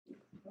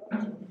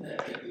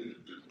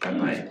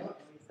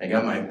I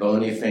got my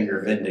bony finger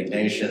of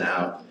indignation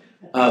out.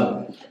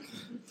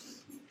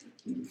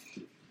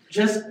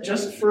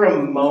 Just for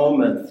a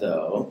moment,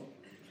 though,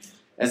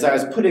 as I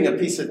was putting a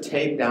piece of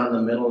tape down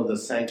the middle of the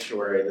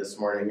sanctuary this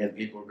morning, and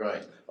people were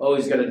going, "Oh,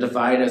 he's going to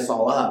divide us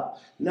all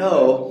up."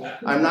 No,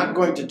 I'm not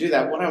going to do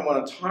that. What I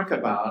want to talk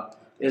about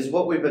is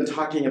what we've been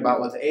talking about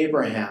with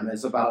Abraham,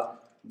 is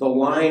about the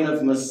line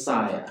of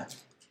Messiah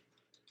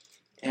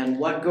and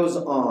what goes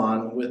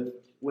on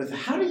with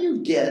how do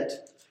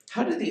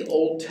the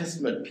Old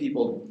Testament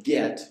people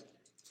get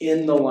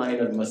in the line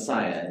of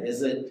Messiah?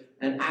 Is it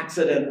an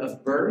accident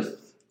of birth?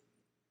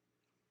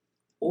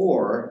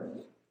 Or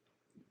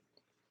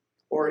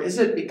is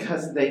it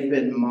because they've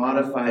been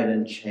modified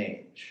and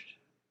changed?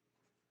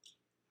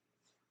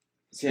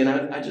 See, and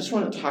I just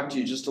want to talk to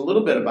you just a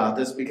little bit about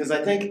this, because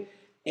I think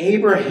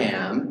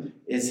Abraham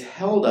is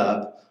held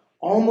up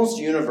almost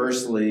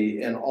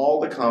universally in all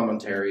the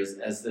commentaries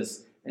as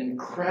this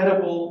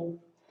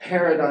incredible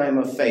paradigm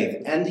of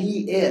faith. And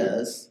he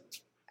is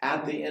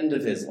at the end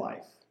of his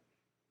life.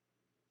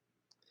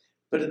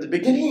 But at the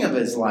beginning of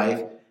his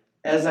life,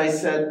 as I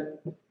said,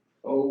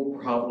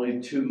 probably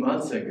 2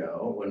 months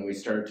ago when we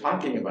started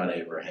talking about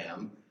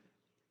Abraham,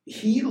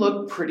 he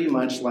looked pretty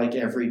much like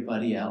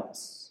everybody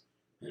else.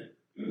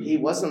 He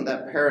wasn't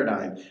that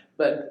paradigm,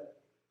 but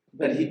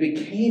he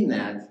became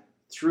that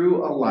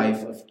through a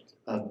life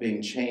of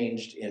being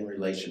changed in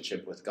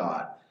relationship with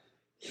God.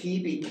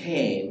 He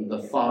became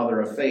the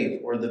father of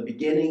faith, or the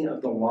beginning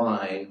of the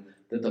line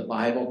that the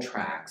Bible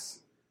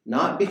tracks,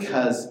 not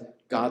because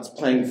God's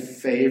playing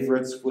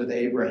favorites with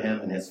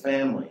Abraham and his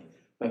family,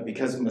 but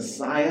because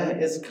Messiah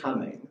is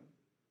coming.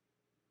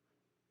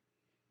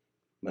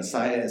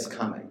 Messiah is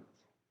coming.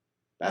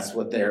 That's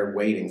what they're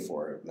waiting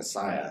for.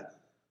 Messiah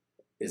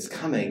is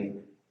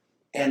coming.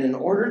 And in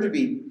order to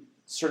be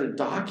sort of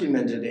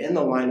documented in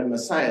the line of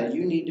Messiah,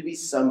 you need to be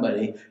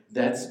somebody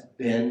that's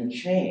been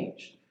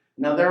changed.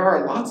 Now, there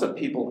are lots of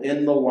people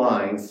in the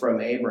line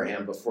from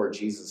Abraham before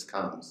Jesus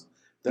comes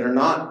that are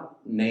not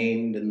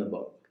named in the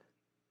book.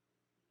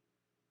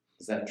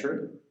 Is that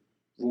true?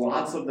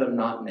 Lots of them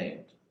not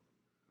named.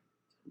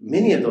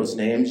 Many of those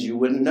names you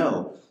wouldn't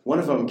know. One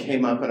of them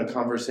came up in a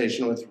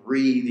conversation with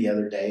Ree the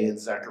other day in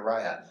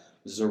Zechariah.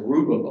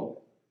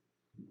 Zerubbabel.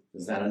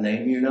 Is that a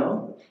name you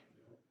know?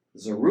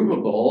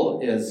 Zerubbabel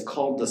is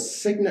called the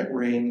signet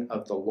ring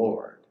of the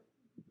Lord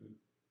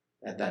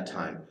at that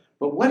time.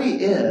 But what he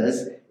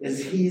is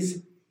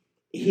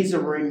he's a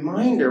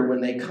reminder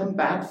when they come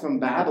back from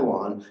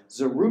Babylon.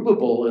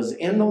 Zerubbabel is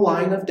in the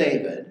line of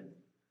David,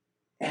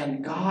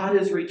 and God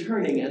is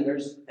returning,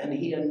 and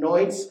he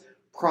anoints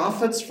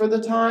prophets for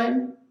the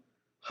time,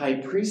 high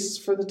priests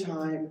for the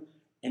time,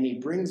 and he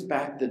brings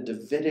back the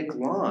Davidic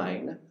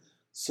line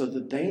so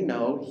that they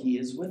know he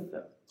is with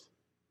them.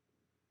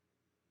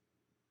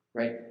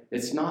 Right?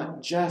 It's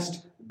not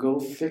just go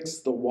fix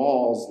the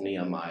walls,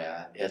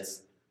 Nehemiah.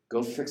 It's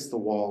go fix the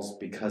walls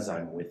because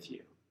I'm with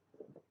you.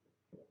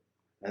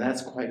 And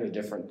that's quite a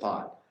different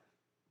thought.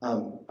 I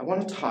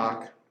want to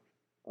talk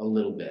a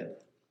little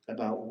bit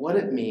about what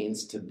it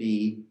means to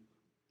be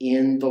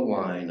in the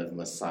line of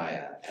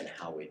Messiah and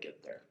how we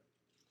get there.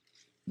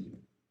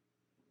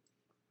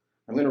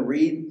 I'm going to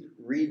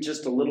read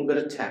just a little bit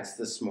of text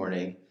this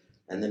morning,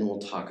 and then we'll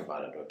talk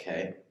about it,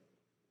 okay?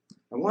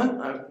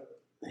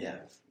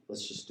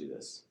 Let's just do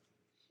this.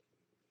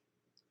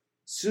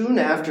 Soon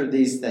after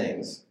these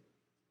things,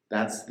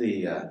 that's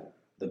the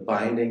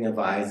binding of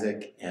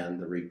Isaac and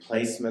the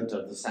replacement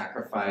of the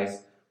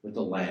sacrifice with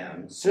the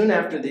lamb. Soon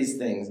after these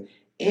things,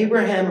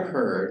 Abraham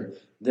heard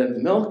that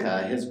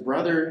Milcah, his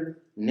brother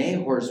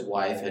Nahor's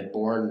wife, had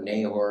borne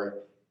Nahor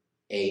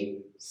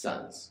 8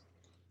 sons.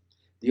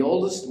 The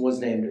oldest was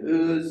named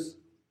Uz.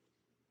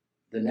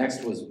 The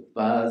next was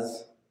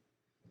Buz,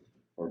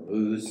 or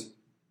Booz,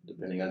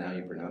 depending on how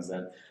you pronounce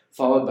that,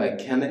 followed by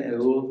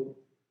Kemuel,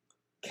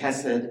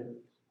 Kesed,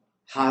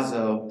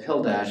 Hazo,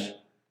 Pildash,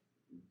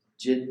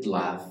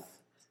 Jidlaph,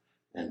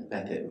 and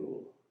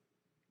Bethuel.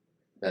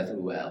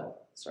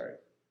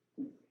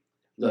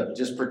 Look,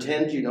 just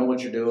pretend you know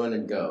what you're doing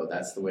and go.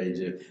 That's the way you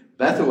do.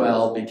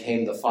 Bethuel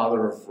became the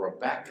father of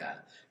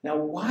Rebekah. Now,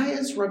 why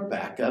is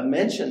Rebekah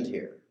mentioned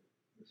here?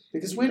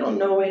 Because we don't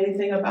know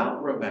anything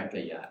about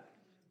Rebekah yet.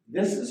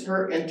 This is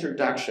her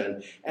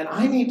introduction. And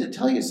I need to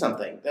tell you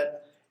something,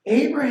 that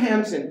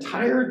Abraham's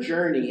entire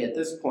journey at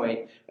this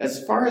point,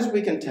 as far as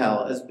we can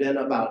tell, has been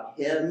about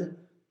him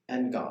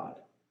and God.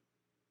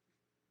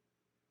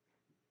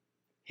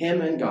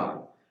 Him and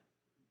God.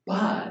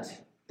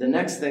 But the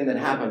next thing that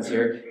happens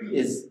here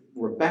is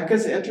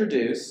Rebekah's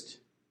introduced,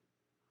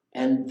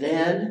 and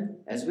then,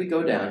 as we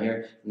go down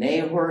here,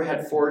 Nahor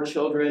had 4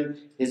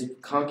 children, his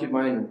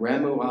concubine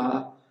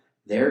Remuah.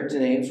 Their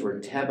names were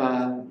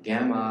Teba,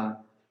 Gamma,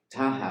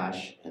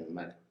 Tahash,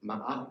 and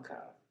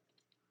Maacah.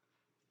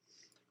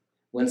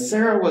 When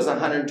Sarah was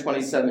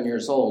 127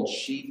 years old,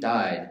 she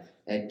died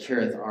at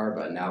Kiriath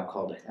Arba, now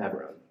called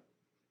Hebron,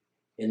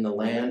 in the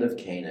land of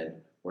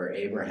Canaan, where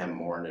Abraham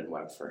mourned and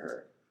wept for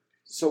her.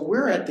 So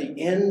we're at the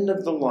end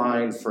of the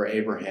line for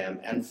Abraham,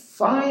 and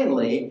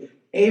finally,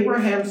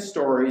 Abraham's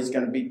story is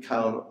going to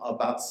become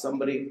about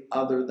somebody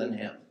other than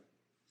him.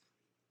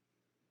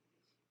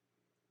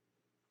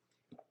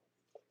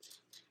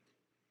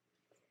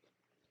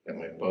 Got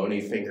my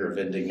bony finger of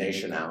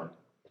indignation out.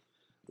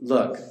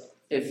 Look,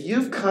 if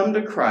you've come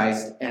to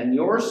Christ and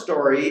your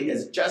story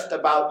is just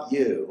about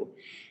you,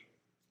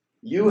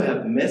 you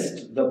have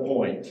missed the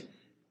point.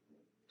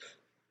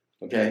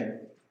 Okay?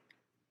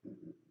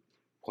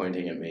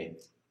 Pointing at me.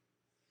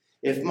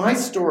 If my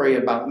story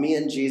about me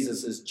and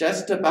Jesus is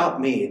just about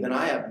me, then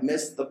I have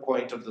missed the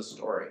point of the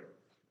story.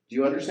 Do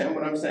you understand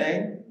what I'm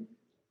saying?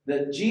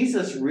 That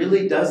Jesus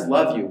really does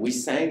love you. We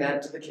sang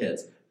that to the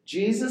kids.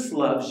 Jesus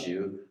loves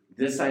you.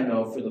 This I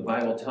know, for the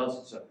Bible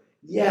tells us so.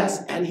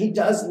 Yes, and he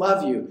does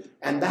love you.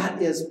 And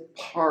that is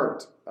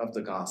part of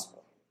the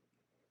gospel.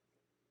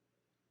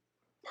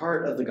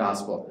 Part of the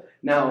gospel.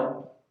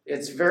 Now,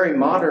 it's very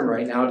modern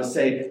right now to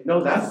say,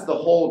 no, that's the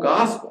whole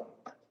gospel.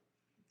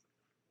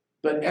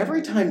 But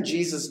every time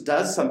Jesus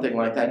does something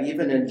like that,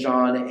 even in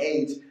John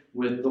 8,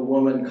 with the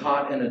woman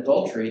caught in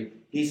adultery,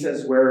 he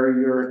says, where are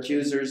your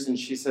accusers? And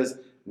she says,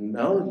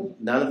 no,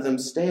 none of them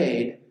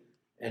stayed.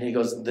 And he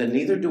goes, then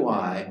neither do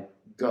I.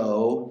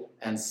 Go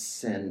and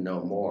sin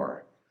no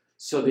more.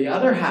 So the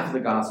other half of the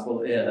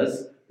gospel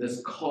is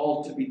this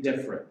call to be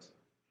different,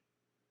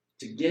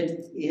 to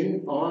get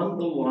in on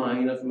the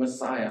line of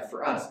Messiah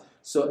for us.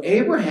 So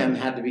Abraham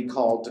had to be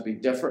called to be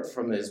different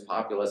from his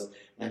populace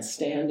and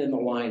stand in the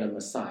line of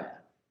Messiah.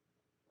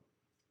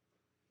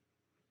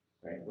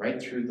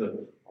 Right through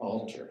the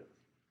altar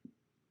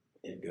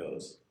it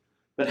goes.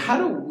 But how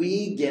do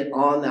we get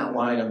on that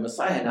line of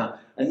Messiah? Now,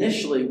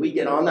 initially, we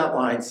get on that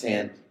line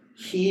saying,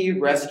 he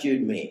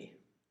rescued me.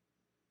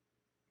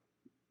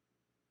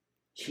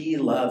 He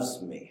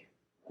loves me.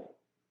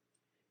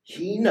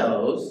 He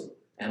knows,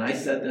 and I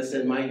said this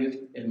in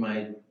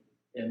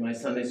my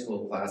Sunday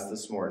school class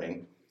this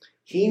morning,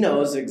 he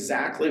knows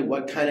exactly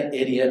what kind of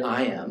idiot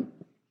I am.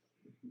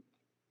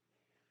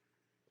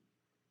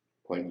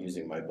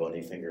 Using my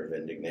bony finger of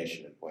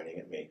indignation and pointing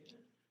at me.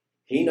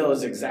 He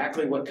knows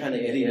exactly what kind of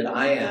idiot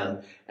I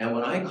am. And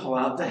when I call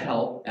out to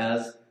help,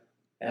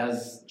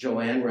 as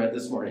Joanne read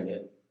this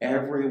morning,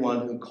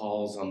 everyone who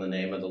calls on the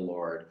name of the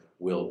Lord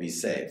will be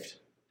saved.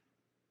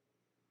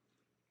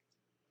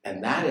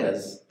 And that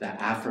is the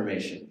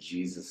affirmation,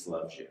 Jesus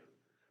loves you.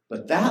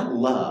 But that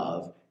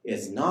love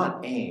is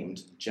not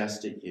aimed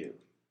just at you.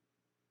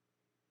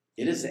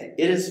 It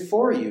is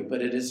for you,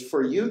 but it is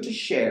for you to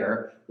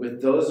share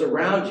with those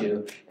around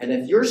you. And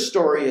if your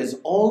story is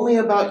only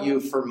about you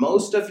for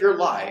most of your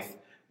life,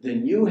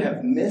 then you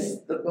have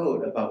missed the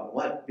boat about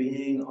what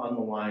being on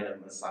the line of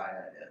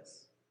Messiah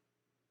is.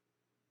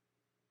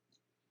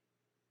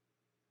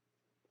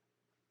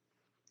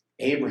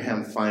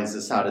 Abraham finds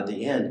this out at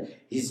the end.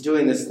 He's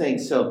doing this thing.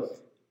 So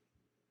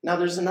now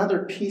there's another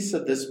piece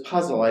of this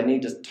puzzle I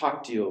need to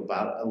talk to you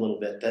about a little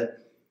bit, that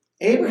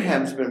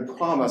Abraham's been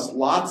promised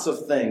lots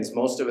of things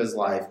most of his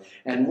life,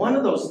 and one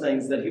of those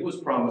things that he was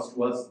promised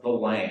was the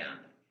land.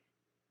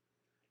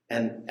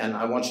 And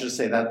I want you to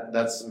say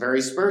that's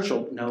very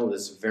spiritual. No,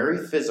 it's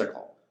very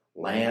physical.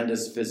 Land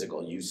is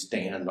physical. You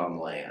stand on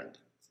land.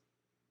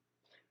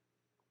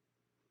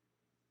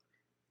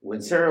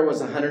 When Sarah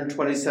was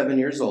 127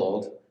 years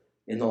old,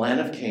 in the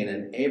land of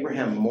Canaan,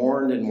 Abraham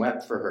mourned and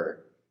wept for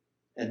her.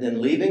 And then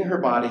leaving her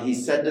body, he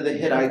said to the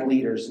Hittite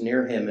leaders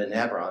near him in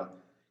Hebron,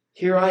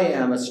 here I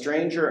am, a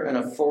stranger and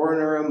a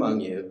foreigner among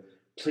you.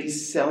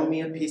 Please sell me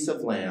a piece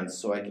of land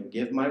so I can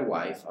give my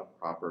wife a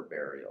proper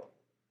burial.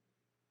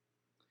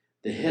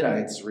 The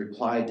Hittites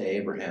replied to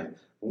Abraham,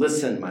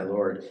 listen, my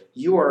lord,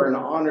 you are an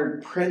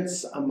honored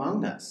prince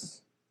among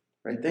us.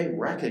 Right? They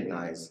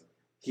recognize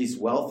he's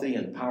wealthy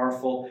and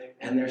powerful,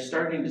 and they're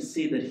starting to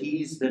see that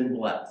he's been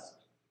blessed.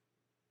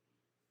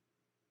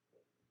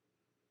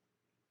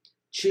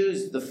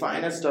 Choose the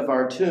finest of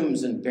our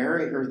tombs and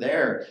bury her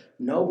there.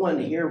 No one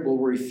here will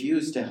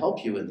refuse to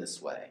help you in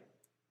this way.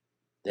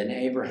 Then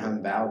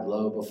Abraham bowed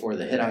low before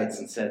the Hittites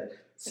and said,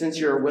 since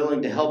you are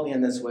willing to help me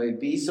in this way,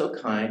 be so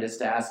kind as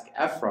to ask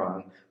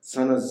Ephron,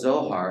 son of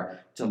Zohar,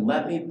 to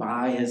let me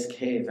buy his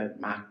cave at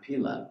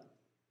Machpelah,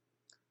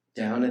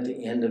 down at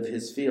the end of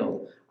his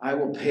field. I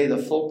will pay the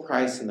full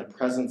price in the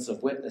presence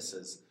of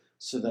witnesses,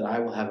 so that I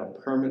will have a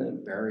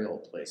permanent burial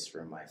place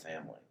for my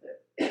family.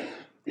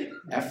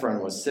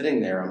 Ephron was sitting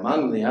there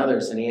among the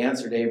others, and he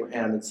answered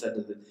Abraham and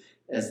said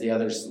as the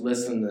others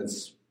listened and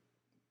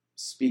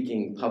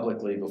speaking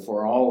publicly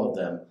before all of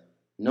them,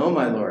 no,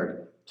 my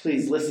lord,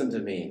 please listen to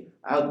me.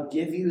 I'll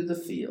give you the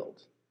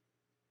field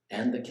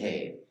and the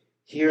cave.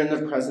 Here in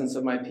the presence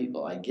of my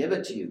people, I give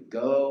it to you.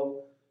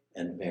 Go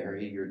and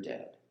bury your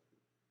dead.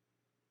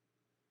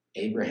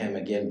 Abraham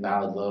again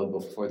bowed low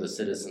before the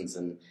citizens,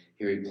 and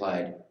he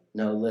replied,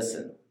 no,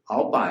 listen,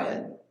 I'll buy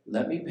it.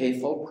 Let me pay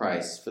full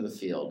price for the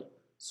field,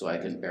 so I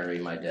can bury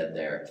my dead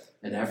there.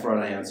 And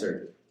Ephron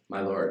answered, my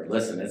lord,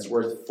 listen, it's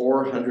worth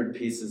 400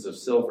 pieces of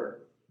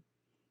silver.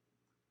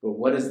 But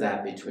what is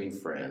that between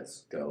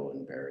friends? Go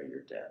and bury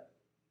your dead.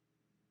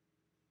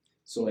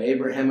 So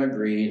Abraham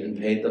agreed and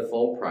paid the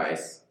full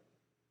price.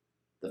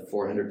 the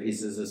 400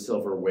 pieces of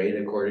silver weighed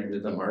according to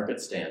the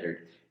market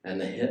standard, and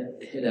the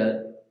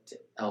Hittite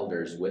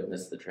elders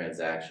witnessed the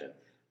transaction.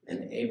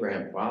 And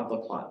Abraham brought the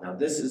plot. Now,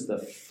 this is the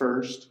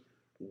first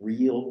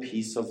real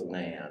piece of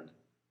land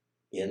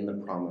in the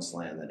promised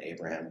land that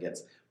Abraham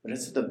gets, but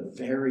it's at the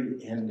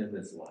very end of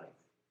his life.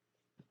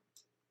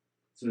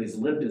 So he's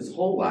lived his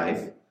whole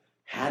life,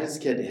 had his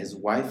kid, his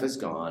wife is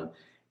gone,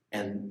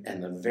 and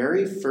the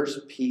very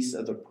first piece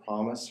of the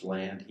promised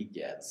land he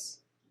gets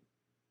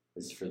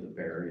is for the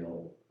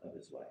burial of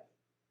his wife.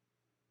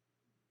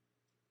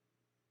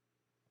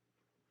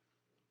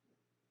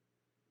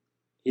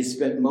 He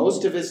spent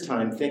most of his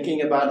time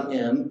thinking about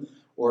him,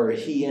 or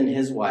he and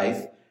his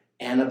wife,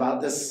 and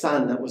about the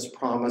son that was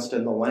promised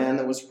and the land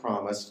that was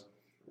promised.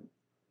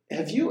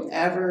 Have you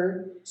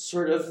ever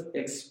sort of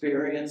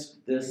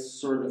experienced this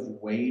sort of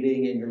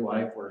waiting in your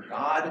life where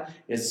God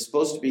is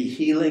supposed to be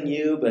healing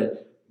you,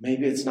 but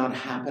maybe it's not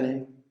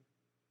happening?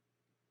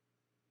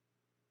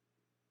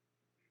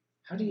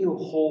 How do you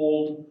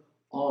hold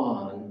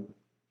on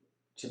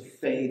to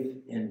faith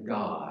in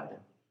God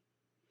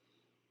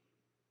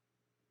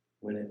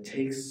when it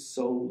takes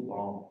so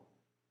long?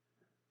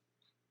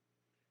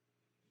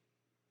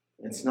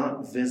 It's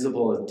not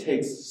visible. It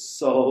takes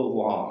so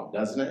long,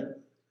 doesn't it?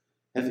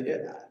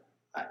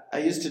 I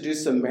used to do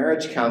some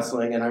marriage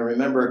counseling, and I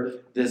remember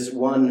this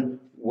one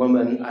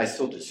woman. I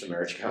still do some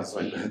marriage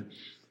counseling.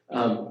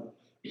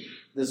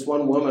 This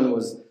one woman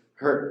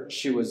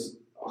she was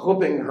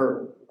hoping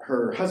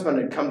her husband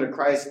had come to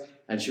Christ,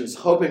 and she was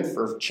hoping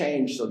for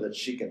change so it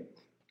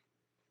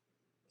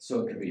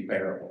could be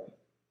bearable.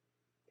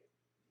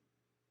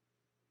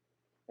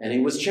 And he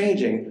was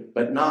changing,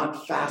 but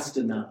not fast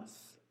enough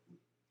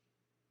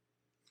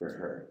for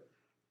her.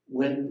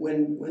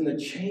 When the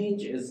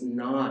change is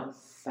not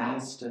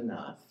fast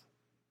enough,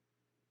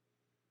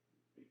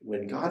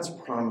 when God's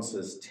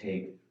promises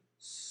take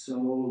so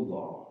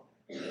long,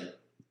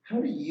 how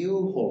do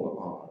you hold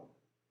on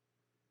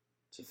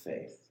to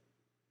faith?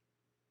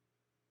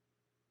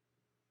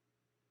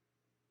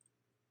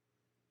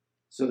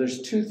 So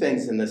there's two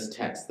things in this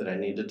text that I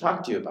need to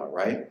talk to you about,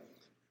 right?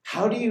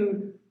 How do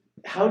you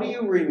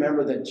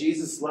remember that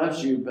Jesus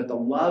loves you, but the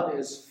love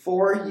is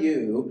for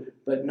you,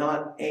 but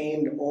not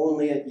aimed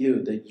only at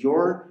you, that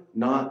you're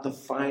not the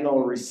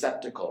final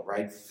receptacle,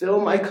 right?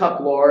 Fill my cup,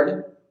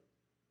 Lord.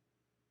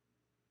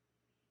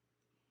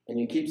 And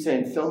you keep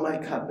saying, fill my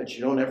cup, but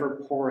you don't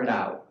ever pour it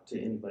out to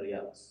anybody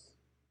else.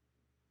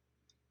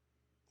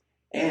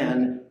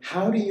 And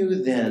how do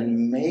you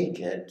then make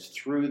it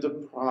through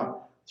the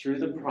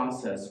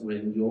process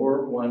when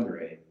you're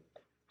wondering,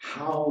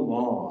 how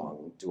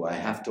long do I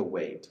have to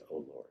wait, O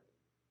Lord?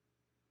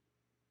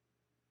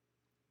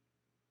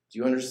 Do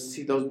you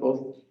see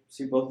both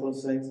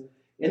those things?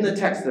 In the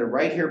text, they're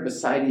right here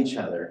beside each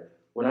other.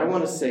 What I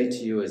want to say to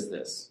you is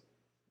this.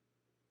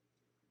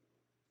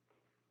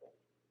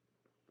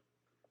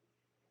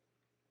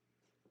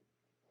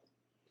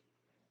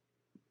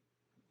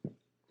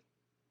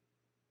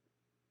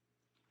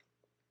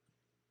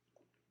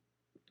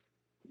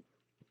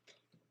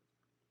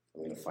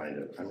 I'm going to find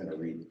it. I'm going to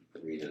read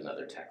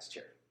another text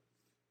here.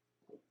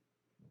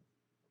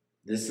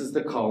 This is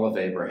the call of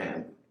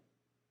Abraham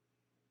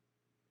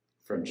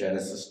from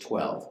Genesis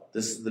 12.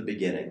 This is the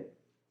beginning.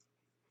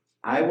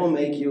 I will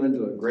make you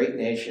into a great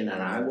nation,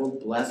 and I will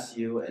bless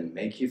you and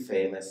make you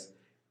famous,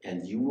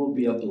 and you will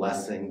be a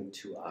blessing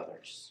to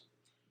others.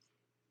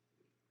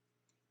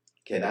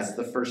 Okay, that's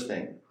the first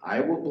thing.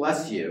 I will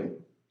bless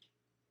you.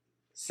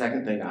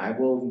 Second thing, I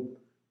will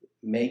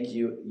make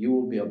you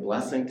will be a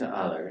blessing to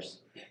others.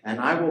 And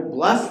I will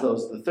bless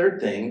those. The third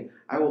thing,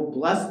 I will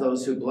bless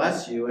those who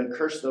bless you and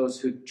curse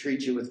those who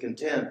treat you with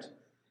contempt.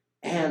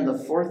 And the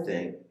fourth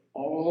thing,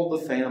 all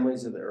the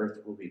families of the earth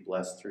will be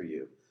blessed through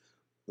you.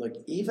 Look,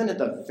 even at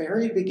the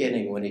very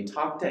beginning when he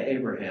talked to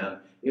Abraham,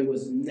 it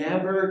was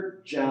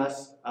never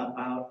just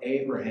about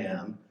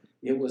Abraham.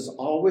 It was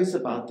always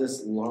about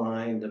this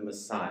line, the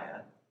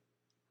Messiah.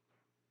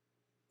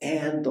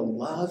 And the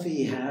love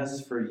he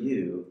has for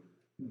you,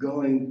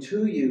 going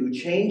to you,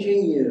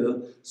 changing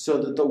you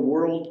so that the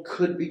world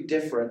could be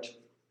different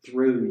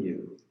through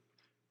you.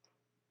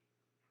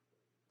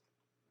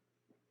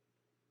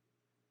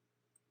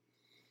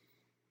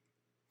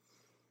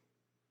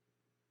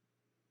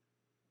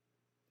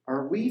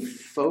 Are we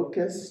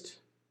focused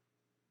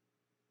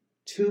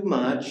too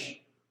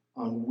much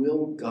on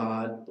will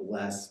God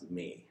bless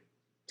me?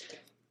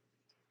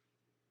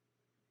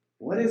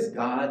 What has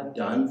God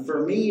done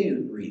for me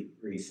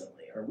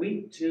recently? Are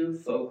we too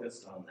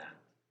focused on that?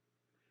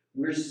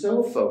 We're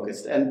so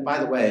focused. And by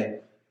the way,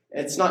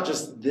 it's not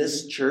just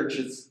this church,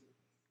 it's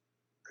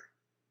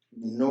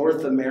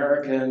North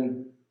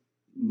American,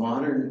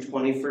 modern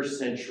 21st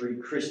century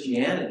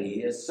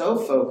Christianity is so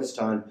focused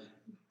on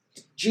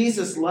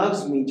Jesus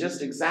loves me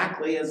just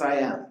exactly as I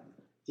am.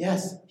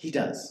 Yes, he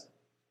does.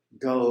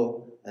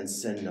 Go and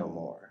sin no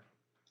more.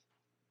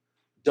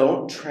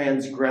 Don't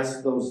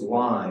transgress those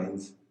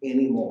lines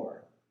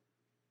anymore.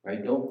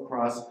 Right?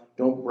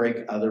 Don't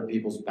break other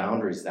people's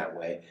boundaries that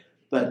way.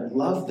 but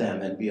love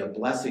them and be a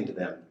blessing to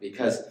them.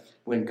 Because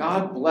when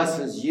God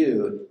blesses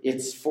you,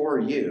 it's for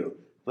you.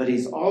 But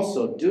he's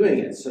also doing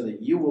it so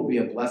that you will be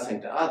a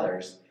blessing to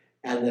others,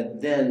 and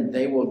that then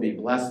they will be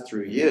blessed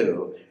through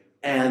you,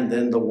 and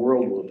then the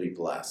world will be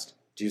blessed.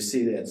 Do you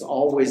see that? It's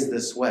always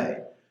this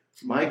way.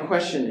 My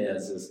question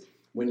is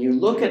when you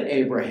look at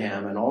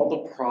Abraham and all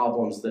the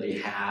problems that he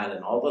had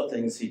and all the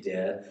things he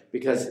did,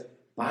 because,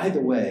 by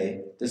the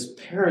way, this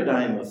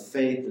paradigm of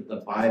faith that the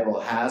Bible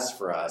has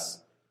for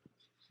us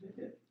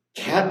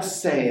kept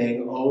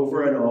saying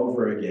over and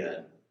over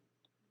again,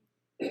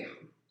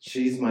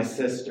 she's my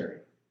sister.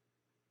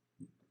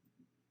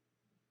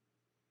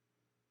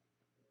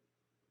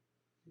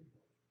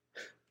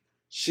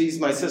 She's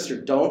my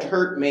sister. Don't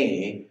hurt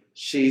me.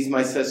 She's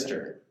my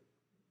sister.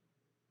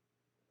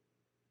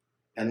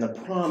 And the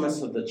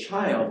promise of the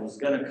child was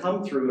going to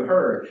come through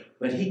her,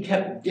 but he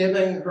kept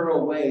giving her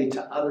away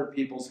to other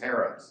people's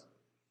harems.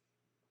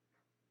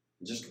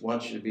 I just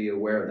want you to be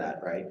aware of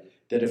that, right?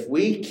 That if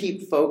we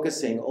keep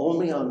focusing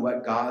only on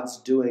what God's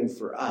doing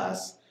for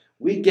us,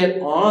 we get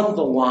on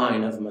the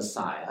line of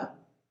Messiah,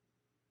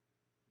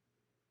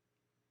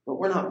 but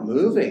we're not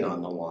moving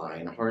on the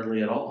line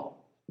hardly at all.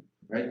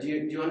 Right? Do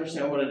you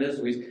understand what it is?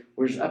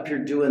 We're just up here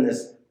doing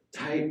this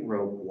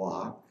tightrope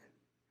walk,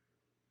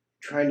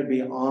 trying to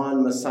be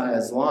on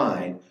Messiah's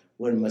line,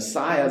 when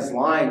Messiah's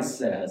line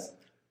says,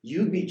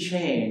 you be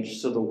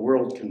changed so the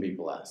world can be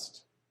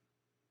blessed.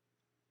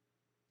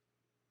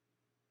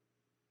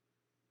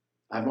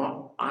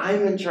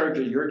 I'm in charge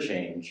of your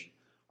change.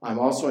 I'm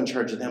also in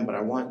charge of them, but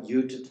I want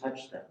you to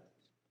touch them.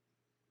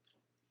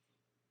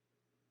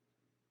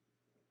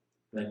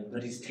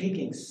 But he's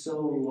taking so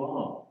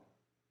long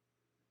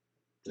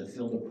to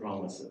fill the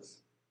promises.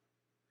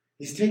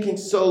 He's taking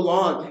so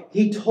long.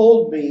 He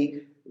told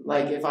me,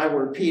 like if I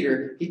were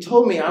Peter, he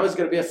told me I was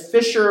going to be a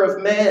fisher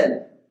of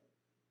men.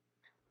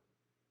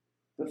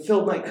 But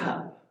fill my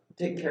cup.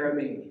 Take care of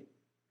me.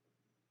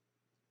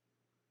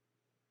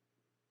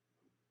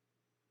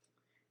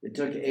 It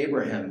took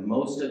Abraham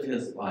most of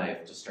his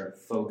life to start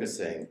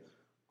focusing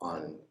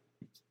on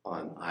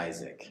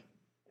Isaac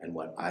and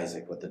what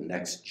the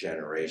next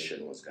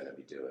generation was going to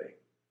be doing.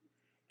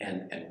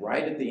 And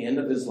right at the end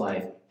of his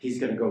life, he's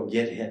going to go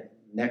get him.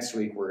 Next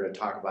week, we're going to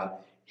talk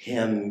about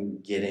him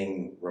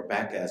getting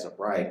Rebekah as a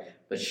bride.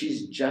 But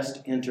she's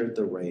just entered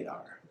the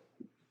radar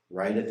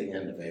right at the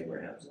end of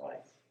Abraham's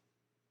life.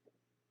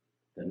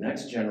 The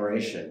next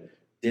generation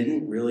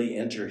didn't really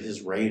enter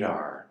his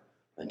radar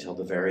until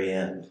the very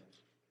end.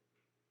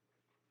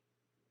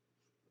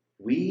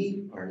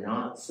 We are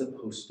not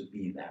supposed to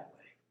be that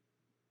way.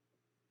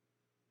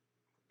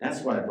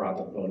 That's why I brought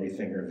the bony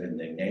finger of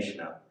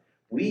indignation up.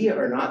 We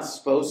are not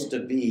supposed to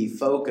be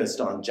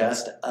focused on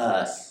just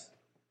us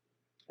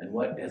and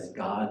what has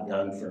God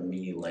done for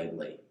me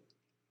lately.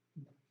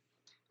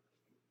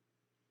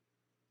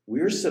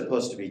 We're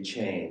supposed to be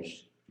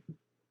changed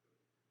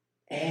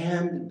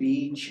and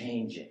be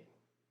changing.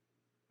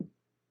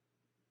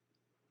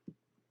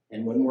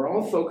 And when we're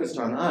all focused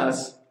on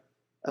us,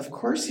 of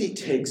course he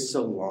takes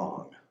so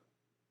long.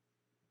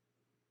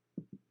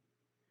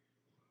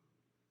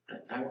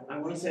 I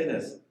want to say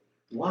this.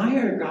 Why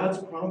are God's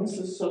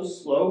promises so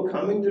slow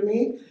coming to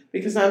me?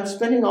 Because I'm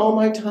spending all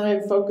my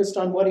time focused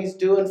on what he's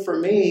doing for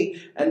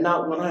me and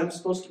not what I'm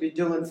supposed to be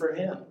doing for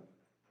him.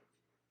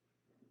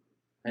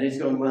 And he's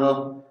going,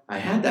 well, I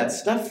had that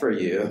stuff for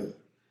you,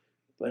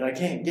 but I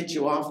can't get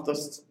you off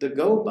the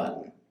go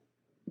button.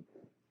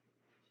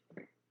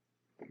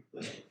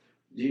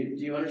 Do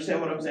you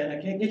understand what I'm saying?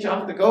 I can't get you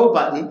off the go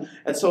button,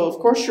 and so of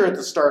course you're at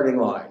the starting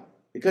line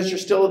because you're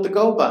still at the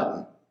go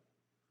button.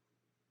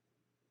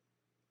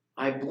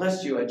 I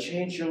blessed you. I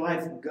changed your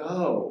life.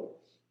 Go.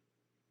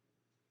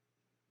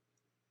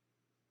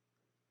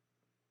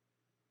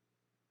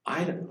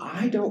 I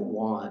don't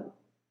want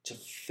to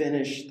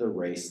finish the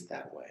race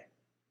that way.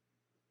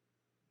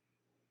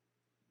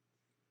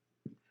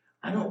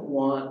 I don't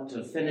want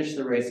to finish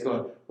the race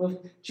going,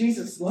 well,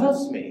 Jesus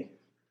loves me.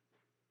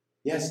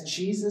 Yes,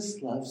 Jesus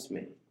loves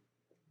me.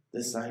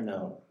 This I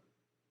know,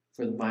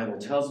 for the Bible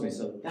tells me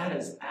so. That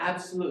is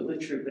absolutely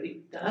true. But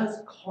he does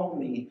call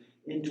me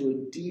into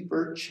a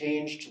deeper,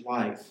 changed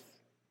life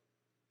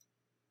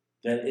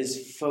that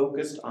is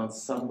focused on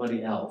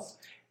somebody else.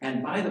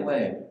 And by the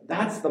way,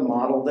 that's the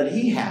model that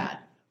he had.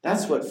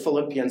 That's what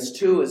Philippians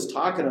 2 is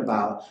talking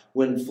about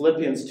when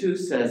Philippians 2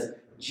 says,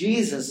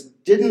 Jesus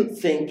didn't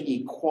think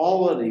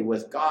equality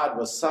with God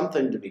was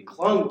something to be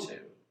clung to,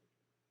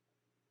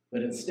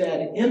 but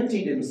instead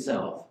emptied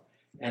himself,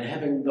 and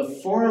having the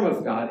form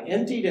of God,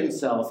 emptied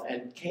himself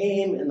and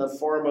came in the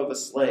form of a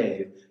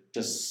slave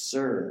to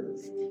serve.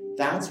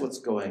 That's what's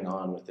going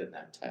on within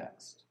that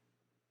text.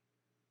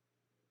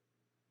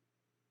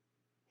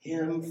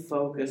 Him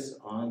focus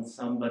on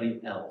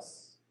somebody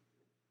else.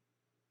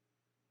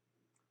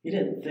 He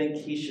didn't think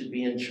he should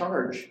be in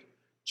charge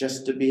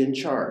just to be in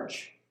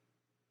charge.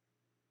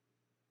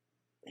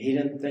 He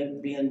didn't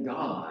think being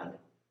God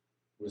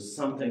was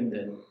something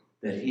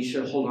that he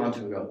should hold on to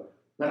and go,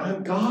 but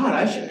I'm God,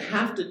 I shouldn't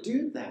have to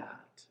do that.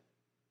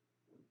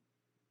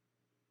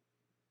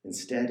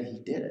 Instead, he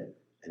did it,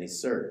 and he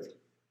served.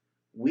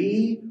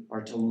 We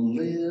are to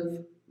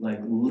live like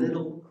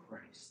little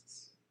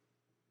Christs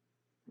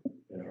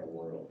in our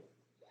world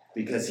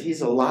because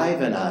he's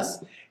alive in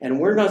us. And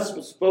we're not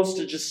supposed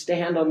to just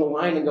stand on the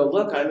line and go,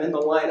 look, I'm in the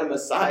line of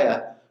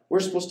Messiah. We're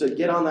supposed to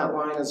get on that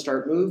line and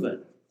start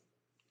moving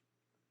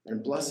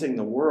and blessing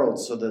the world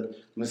so that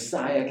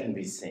Messiah can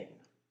be seen,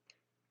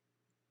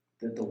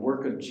 that the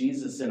work of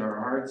Jesus in our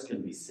hearts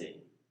can be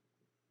seen.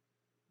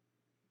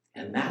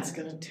 And that's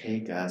going to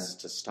take us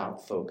to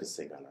stop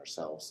focusing on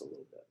ourselves a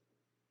little bit,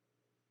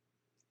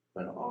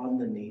 but on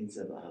the needs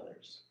of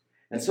others.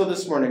 And so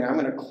this morning, I'm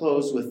going to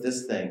close with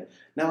this thing.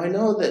 Now, I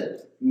know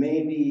that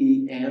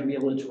maybe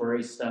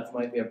ambulatory stuff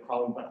might be a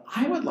problem, but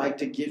I would like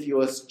to give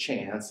you a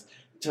chance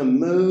to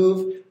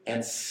move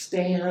and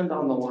stand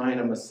on the line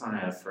of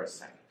Messiah for a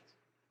second.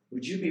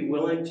 Would you be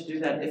willing to do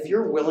that? If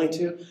you're willing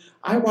to,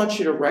 I want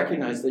you to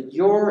recognize that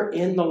you're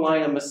in the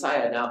line of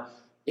Messiah. Now,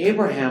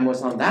 Abraham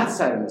was on that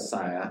side of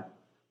Messiah,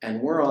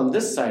 and we're on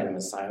this side of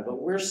Messiah,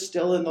 but we're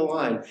still in the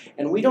line.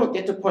 And we don't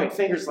get to point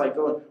fingers like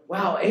going,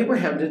 wow,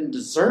 Abraham didn't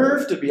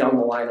deserve to be on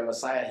the line of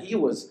Messiah. He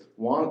was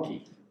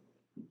wonky.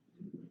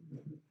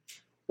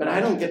 But I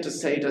don't get to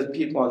say to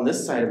people on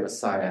this side of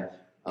Messiah,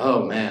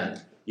 oh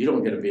man, you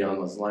don't get to be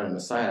on this line of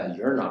Messiah.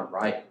 You're not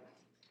right.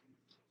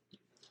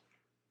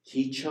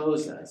 He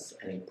chose us,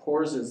 and he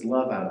pours his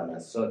love out on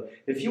us. So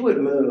if you would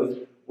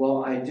move,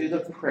 well, I do the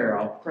prayer.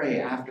 I'll pray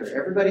after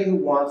everybody who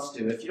wants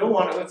to. If you don't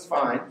want to, it's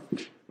fine.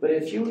 But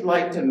if you would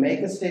like to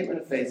make a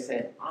statement of faith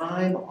saying,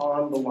 I'm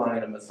on the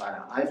line of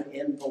Messiah. I'm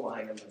in the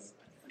line of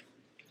Messiah.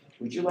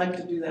 Would you like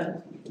to do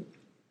that?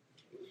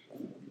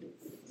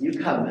 You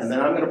come, and then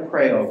I'm going to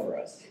pray over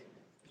us.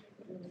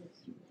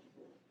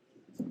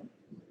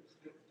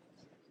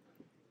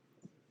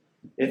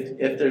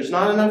 If there's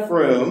not enough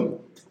room,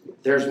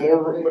 there's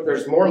more room.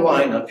 There's more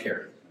line up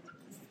here.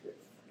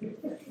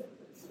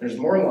 There's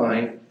more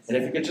line. And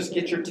if you could just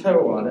get your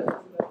toe on it,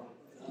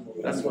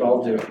 that's what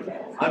I'll do.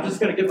 I'm just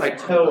going to get my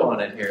toe on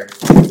it here.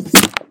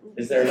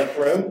 Is there enough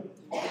room?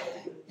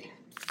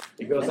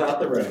 It goes out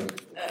the room.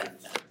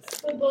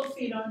 Put both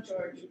feet on,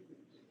 George.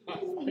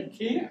 I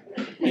can't.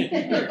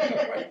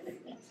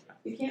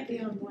 You can't be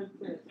on one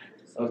foot.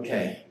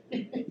 Okay.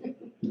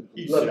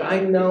 Look,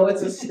 I know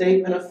it's a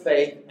statement of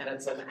faith and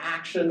it's an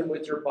action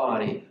with your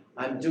body.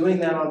 I'm doing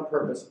that on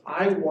purpose.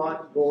 I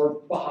want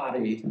your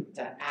body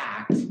to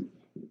act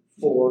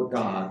for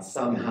God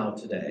somehow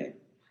today.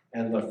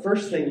 And the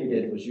first thing you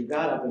did was you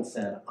got up and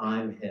said,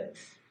 I'm his.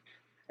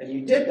 And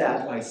you did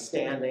that by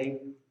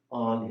standing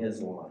on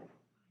his line.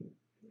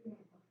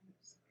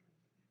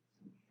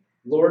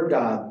 Lord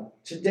God,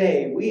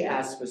 today we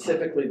ask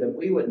specifically that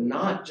we would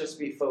not just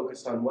be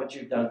focused on what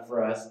you've done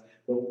for us,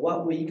 but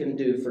what we can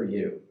do for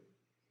you.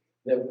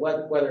 That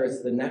whether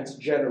it's the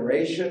next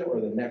generation or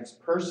the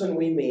next person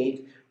we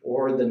meet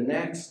or the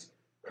next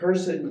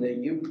person that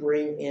you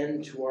bring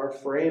into our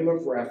frame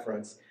of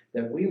reference,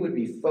 that we would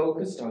be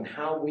focused on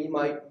how we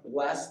might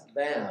bless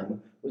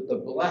them with the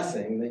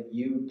blessing that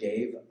you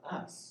gave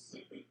us.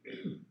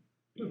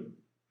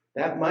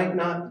 That might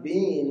not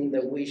mean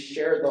that we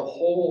share the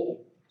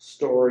whole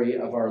story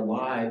of our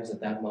lives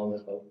at that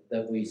moment, but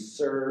that we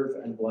serve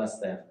and bless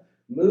them.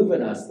 Move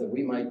in us that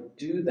we might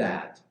do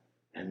that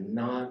and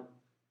not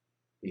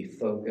be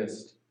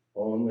focused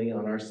only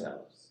on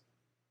ourselves.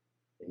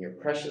 In your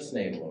precious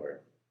name, Lord,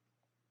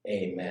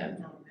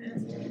 amen.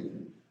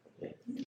 Amen.